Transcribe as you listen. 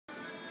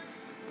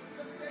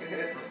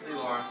See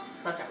Lawrence.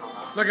 Such a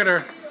homo. Look at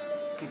her.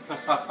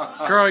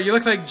 Girl, you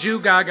look like Jew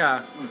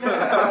Gaga.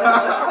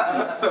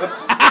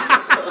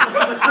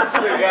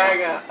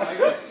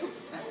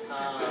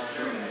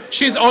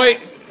 She's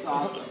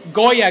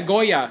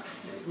Goya.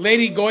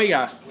 Lady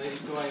Goya.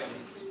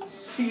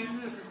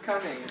 Jesus is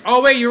coming.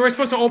 Oh wait, you were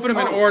supposed to open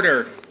them in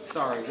order.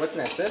 Sorry, what's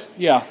next? This?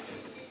 Yeah.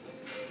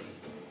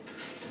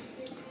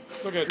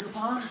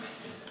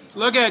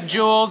 Look at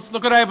Jules.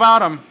 Look what I bought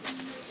them.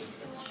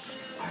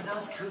 Are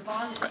those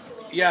coupons?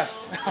 Yes.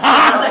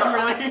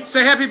 Really?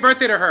 Say happy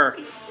birthday to her.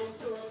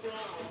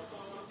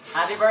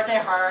 Happy birthday,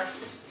 her.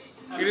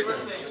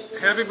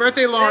 Happy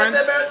birthday, Lawrence.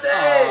 Happy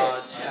birthday!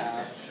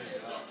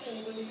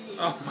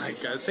 Oh my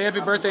God. Say happy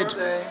birthday.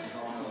 Oh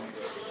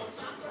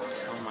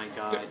my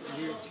God,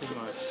 you're too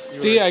much.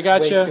 See, I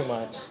got you. Too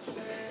much.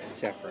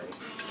 Jeffrey.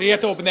 So you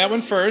have to open that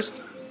one first.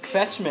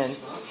 Fetch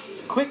mints.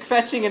 Quick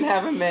fetching and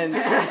have a mint. Oh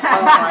my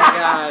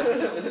God.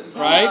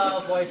 Right?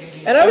 Oh boy,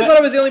 Judy. And I always thought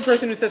I was the only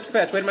person who says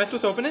fetch. Wait, am I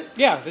supposed to open it?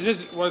 Yeah,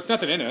 there's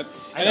nothing in it.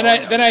 And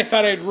then I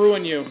thought I'd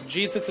ruin you.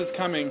 Jesus is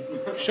coming.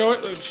 Show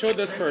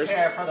this first.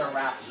 Prepare for the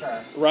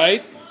rapture.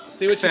 Right?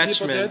 See what Fetch you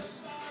people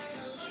mints. did?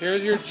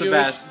 Here's your the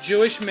best.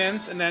 Jewish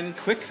mints, and then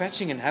Quick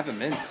fetching and have a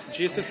mint.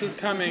 Jesus is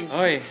coming.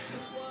 Oi.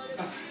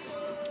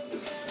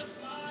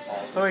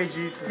 Oi,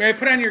 Jesus. Mary,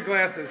 put on your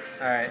glasses.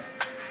 Alright.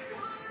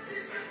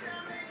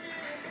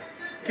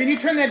 Can you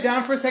turn that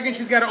down for a second?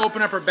 She's got to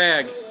open up her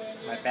bag.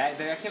 My bag?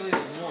 I can't believe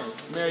there's more.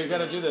 Mary, you got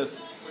to do this.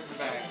 Where's the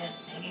bag? Is it a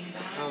singing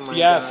bag? Oh my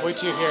Yes, God. wait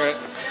till you hear it.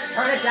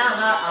 Turn it down,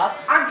 not up.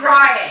 I'm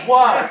trying!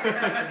 Whoa!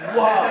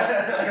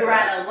 Whoa! You're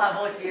at a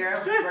level here.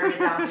 Let's bring it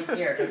down to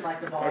here, just like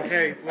the ball.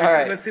 Okay,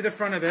 Alright. let's see the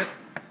front of it.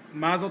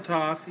 Mazel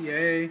tov,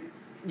 yay.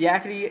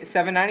 Yakety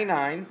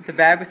 $7.99. The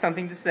bag with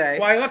something to say.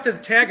 Well, I left the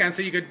tag on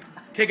so you could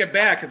take it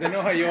back, because I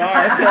know how you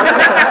are.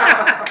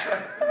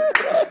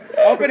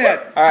 Open it.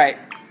 Alright.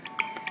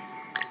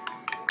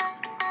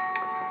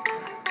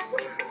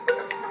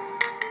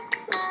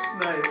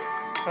 Nice.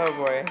 Oh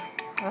boy.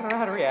 I don't know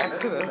how to react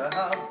to this.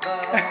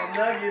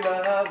 There you go.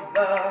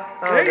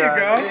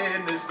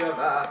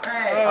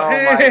 Hey. Oh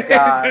my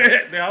God.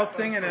 They're all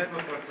singing it.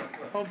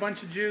 A whole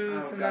bunch of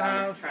Jews in the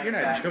house. You're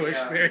not Jewish,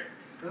 Mary.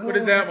 What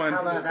is that one?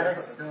 Nutella, that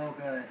is so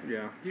good.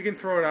 Yeah, you can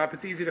throw it up.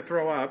 It's easy to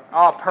throw up.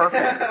 Oh,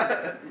 perfect.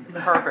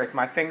 Perfect.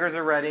 My fingers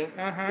are ready.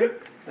 Uh-huh.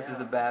 This is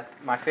the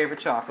best. My favorite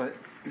chocolate.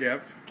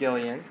 Yep.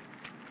 Gillian.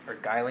 Or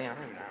Gillian. I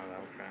don't even know how that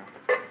was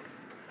pronounced.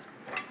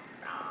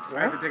 Do I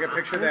have to take a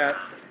picture of that?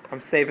 I'm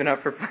saving up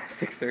for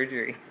plastic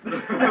surgery. Yep,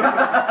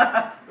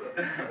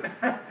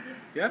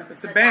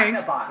 it's a bank.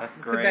 Sadaka box. That's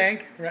It's great. a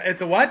bank. Right,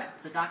 it's a what?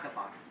 Sadaka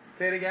box.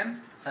 Say it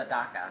again.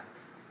 Sadaka.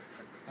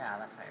 Yeah,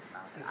 that's how you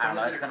pronounce it. Since I don't when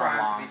know, is it's it a been a crime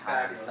to long be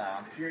time, fabulous? so.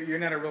 You're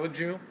not a real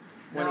Jew?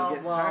 When No, it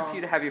gets well, time for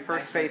you to have your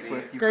first I should be.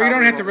 facelift, Girl, you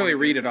don't have to probably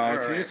really won't read want it all. Can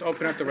Alright. you just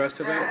open up the rest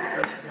of it?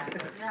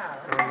 Yeah.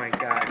 Oh my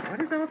God. What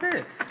is all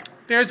this?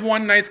 There's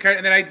one nice card,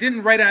 and then I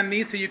didn't write on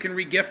these so you can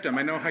re-gift them.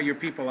 I know how your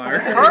people are.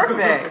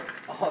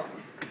 Perfect.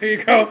 Awesome. There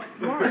you go.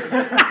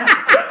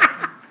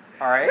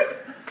 Alright.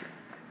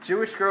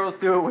 Jewish girls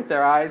do it with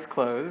their eyes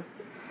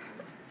closed.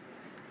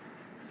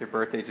 It's your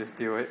birthday, just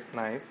do it.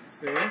 Nice.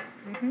 See?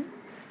 Mm-hmm.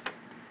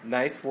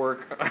 Nice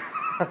work,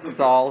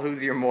 Saul.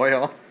 Who's your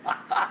moil? Look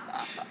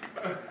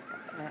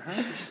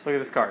at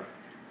this card.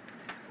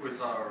 We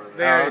saw it already.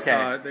 They already okay.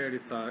 saw it. They already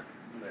saw it.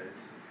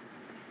 Nice.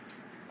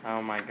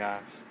 Oh my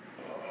gosh.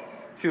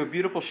 To a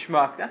beautiful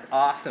schmuck. That's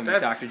awesome,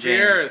 That's Dr.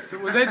 fierce.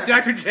 James. Was that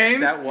Dr.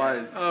 James? That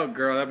was. Oh,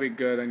 girl, that'd be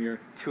good on your...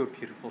 To a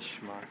beautiful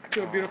schmuck.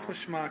 To a beautiful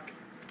schmuck.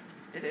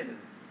 It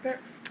is. There.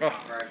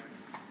 Oh. Right.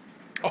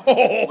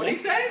 Oh. What did he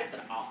say? It's an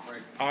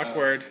awkward.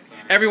 Awkward.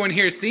 Everyone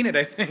here's seen it,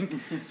 I think.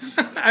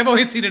 I've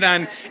only seen it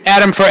on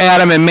Adam for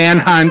Adam and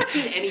Manhunt.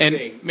 And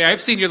yeah,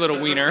 I've seen your little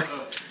wiener.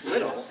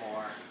 Little.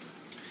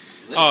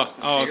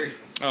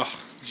 Oh,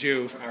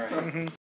 Jew. All right.